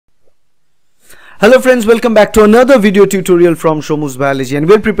Hello friends, welcome back to another video tutorial from Shomu's Biology, and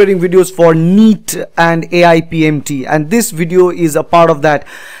we're preparing videos for NEET and AIPMT, and this video is a part of that.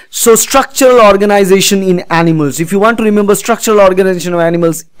 So structural organization in animals. If you want to remember structural organization of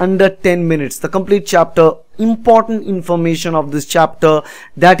animals under 10 minutes, the complete chapter, important information of this chapter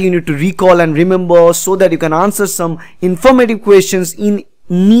that you need to recall and remember so that you can answer some informative questions in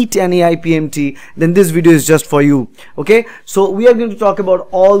NEET and AIPMT, then this video is just for you. Okay, so we are going to talk about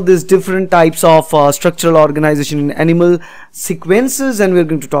all these different types of structural organization in animal sequences, and we're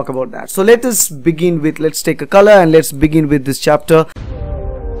going to talk about that. So let us begin with, let's take a color and let's begin with this chapter.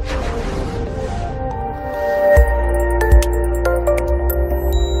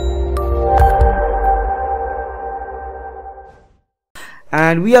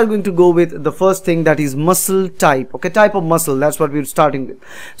 And we are going to go with the first thing, that is muscle type. Okay, type of muscle, that's what we're starting with.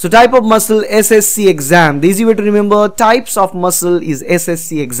 So type of muscle, SSC exam. The easy way to remember types of muscle is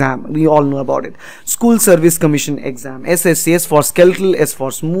SSC exam. We all know about it. School Service Commission exam. SSC, S for skeletal, S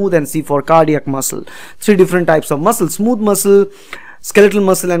for smooth, and C for cardiac muscle. Three different types of muscle: smooth muscle, skeletal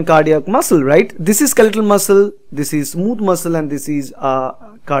muscle, and cardiac muscle, right? This is skeletal muscle, this is smooth muscle, and this is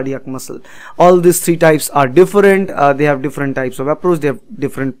cardiac muscle. All these three types are different. They have different types of approach, they have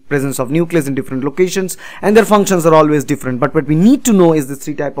different presence of nucleus in different locations, and their functions are always different. But what we need to know is the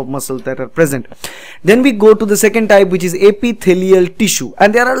three types of muscles that are present. Then we go to the second type, which is epithelial tissue,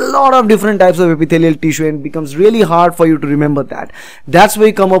 and there are a lot of different types of epithelial tissue, and it becomes really hard for you to remember that. That's why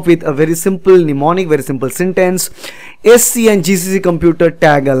we come up with a very simple mnemonic, very simple sentence: SC and GCC computer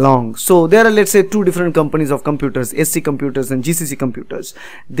tag along. So there are, let's say, two different companies of computers, SC computers and GCC computers.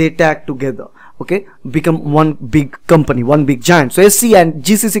 They tag together, okay, become one big company, one big giant. So SC and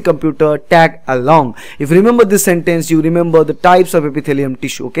GCC computer tag along. If you remember this sentence, you remember the types of epithelium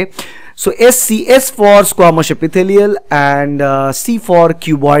tissue. Okay, so SC, S for squamous epithelial, and C for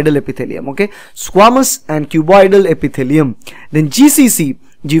cuboidal epithelium. Okay, squamous and cuboidal epithelium. Then GCC,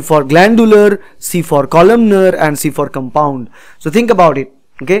 G for glandular, C for columnar, and C for compound. So think about it.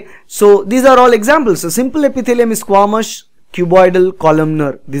 Okay, so these are all examples. So simple epithelium is squamous, cuboidal,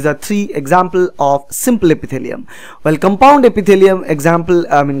 columnar. These are three examples of simple epithelium. While compound epithelium example,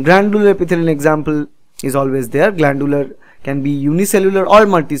 glandular epithelium example is always there. Glandular can be unicellular or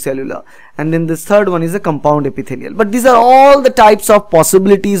multicellular, and then the third one is a compound epithelial. But these are all the types of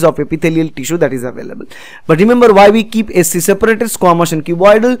possibilities of epithelial tissue that is available. But remember why we keep SC separated: squamous and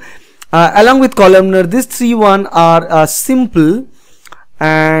cuboidal, along with columnar. These three one are simple,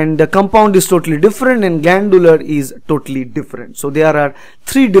 and the compound is totally different, and glandular is totally different. So there are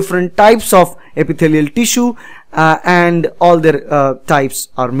three different types of epithelial tissue, and all their types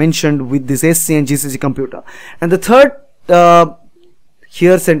are mentioned with this SC and GCC computer. And the third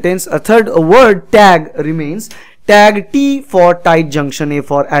here sentence, a third word, tag, remains. Tag: T for tight junction, A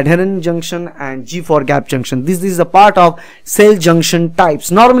for adherent junction, and G for gap junction. This is a part of cell junction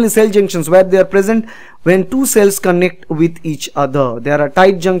types. Normally cell junctions, where they are present when two cells connect with each other. There are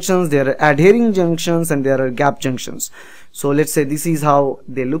tight junctions, there are adhering junctions, and there are gap junctions. So let's say this is how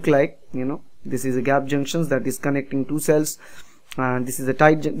they look like. You know, this is a gap junctions that is connecting two cells, and this is a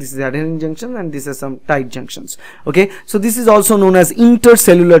this is adhering junction, and this is some tight junctions. Okay, so this is also known as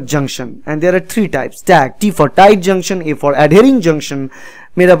intercellular junction, and there are three types: tag, T for tight junction, A for adhering junction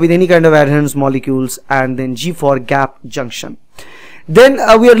made up with any kind of adherence molecules, and then G for gap junction. Then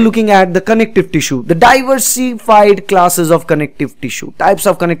we are looking at the connective tissue, the diversified classes of connective tissue. Types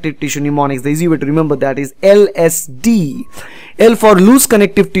of connective tissue mnemonics, the easy way to remember that is LSD. L for loose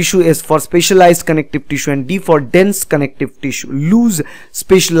connective tissue, S for specialized connective tissue, and D for dense connective tissue. Loose,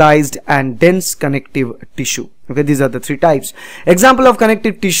 specialized, and dense connective tissue. Okay, these are the three types. Example of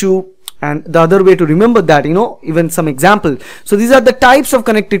connective tissue, and the other way to remember that, you know, even some example. So these are the types of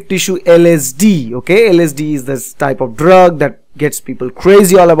connective tissue. LSD. Okay, LSD is this type of drug that gets people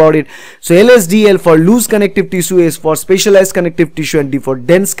crazy all about it. So LSD, L for loose connective tissue, S for specialized connective tissue, and D for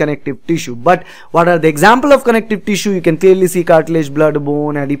dense connective tissue. But what are the example of connective tissue? You can clearly see cartilage, blood,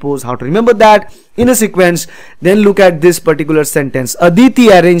 bone, adipose. How to remember that in a sequence? Then look at this particular sentence: Aditi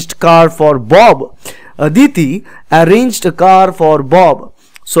arranged car for Bob. Aditi arranged a car for Bob.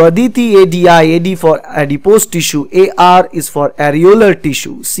 So Aditi, ADI, AD for adipose tissue, AR is for areolar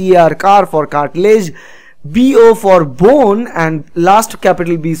tissue, CR, car for cartilage, BO for bone, and last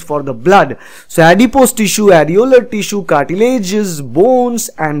capital B is for the blood. So adipose tissue, areolar tissue, cartilages, bones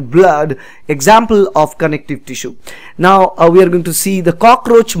and blood, example of connective tissue. Now we are going to see the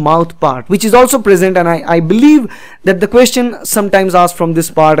cockroach mouth part, which is also present, and I believe that the question sometimes asks from this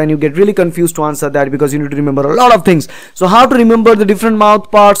part and you get really confused to answer that, because you need to remember a lot of things. So how to remember the different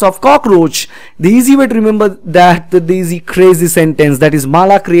mouth parts of cockroach? The easy way to remember that, the easy crazy sentence, that is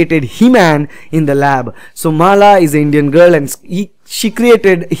Mala created He-Man in the lab. So Mala is an Indian girl and she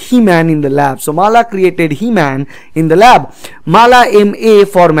created He-Man in the lab. So Mala created He-Man in the lab. Mala, MA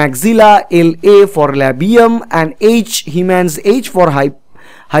for maxilla, LA for labium, and H, He-Man's H for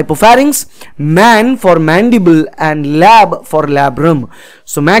hypopharynx, man for mandible, and lab for labrum.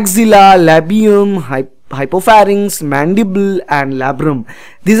 So maxilla, labium, hypopharynx, mandible and labrum.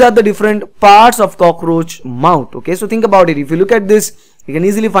 These are the different parts of cockroach mouth. Okay, so think about it. If you look at this, you can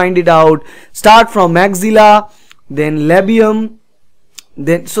easily find it out. Start from maxilla, then labium,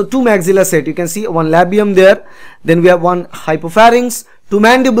 then so two maxilla set, you can see one labium there, then we have one hypopharynx, two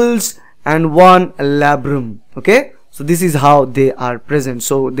mandibles and one labrum. Okay, so this is how they are present.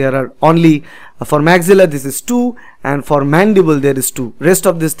 So there are only for maxilla this is 2, and for mandible there is 2. Rest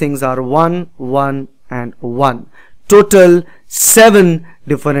of these things are 1, 1 and 1. Total 7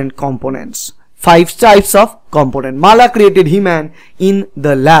 different components. 5 types of component. Mala created He-Man in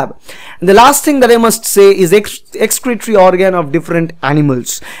the lab. And the last thing that I must say is excretory organ of different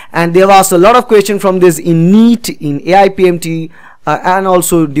animals. And they have asked a lot of questions from this in NEET, in AIPMT, and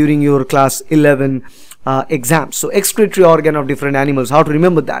also during your class 11 exams. So excretory organ of different animals, how to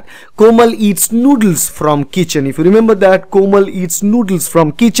remember that? Komal eats noodles from kitchen. If you remember that, Komal eats noodles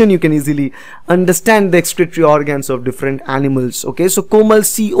from kitchen, you can easily understand the excretory organs of different animals. Okay, so Komal,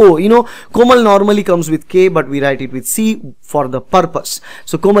 CO, you know Komal normally comes with K, but we write it with C for the purpose.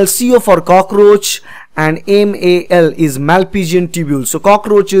 So Komal, CO for cockroach, and MAL is Malpighian tubule. So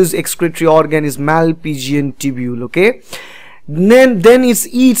cockroach's excretory organ is Malpighian tubule. Okay, then it's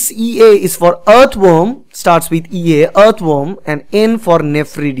eats, EA is for earthworm, starts with EA, earthworm, and N for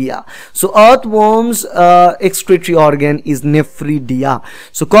nephridia. So earthworm's excretory organ is nephridia.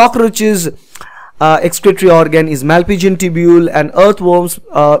 So cockroaches excretory organ is Malpighian tubule, and earthworm's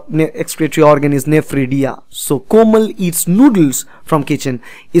excretory organ is nephridia. So Komal eats noodles from kitchen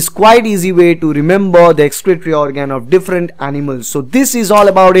is quite easy way to remember the excretory organ of different animals. So this is all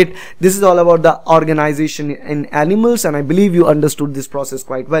about it. This is all about the organization in animals, and I believe you understood this process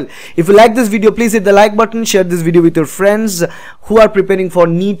quite well. If you like this video, please hit the like button, share this video with your friends who are preparing for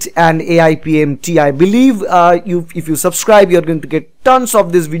NEET and AIPMT. I believe if you subscribe, you're going to get tons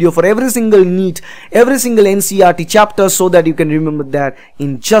of this video for every single NEET, every single NCERT chapter, so that you can remember that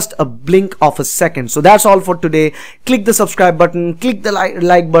in just a blink of a second. So that's all for today. Click the subscribe button, click the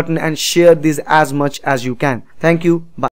like button, and share this as much as you can. Thank you. Bye.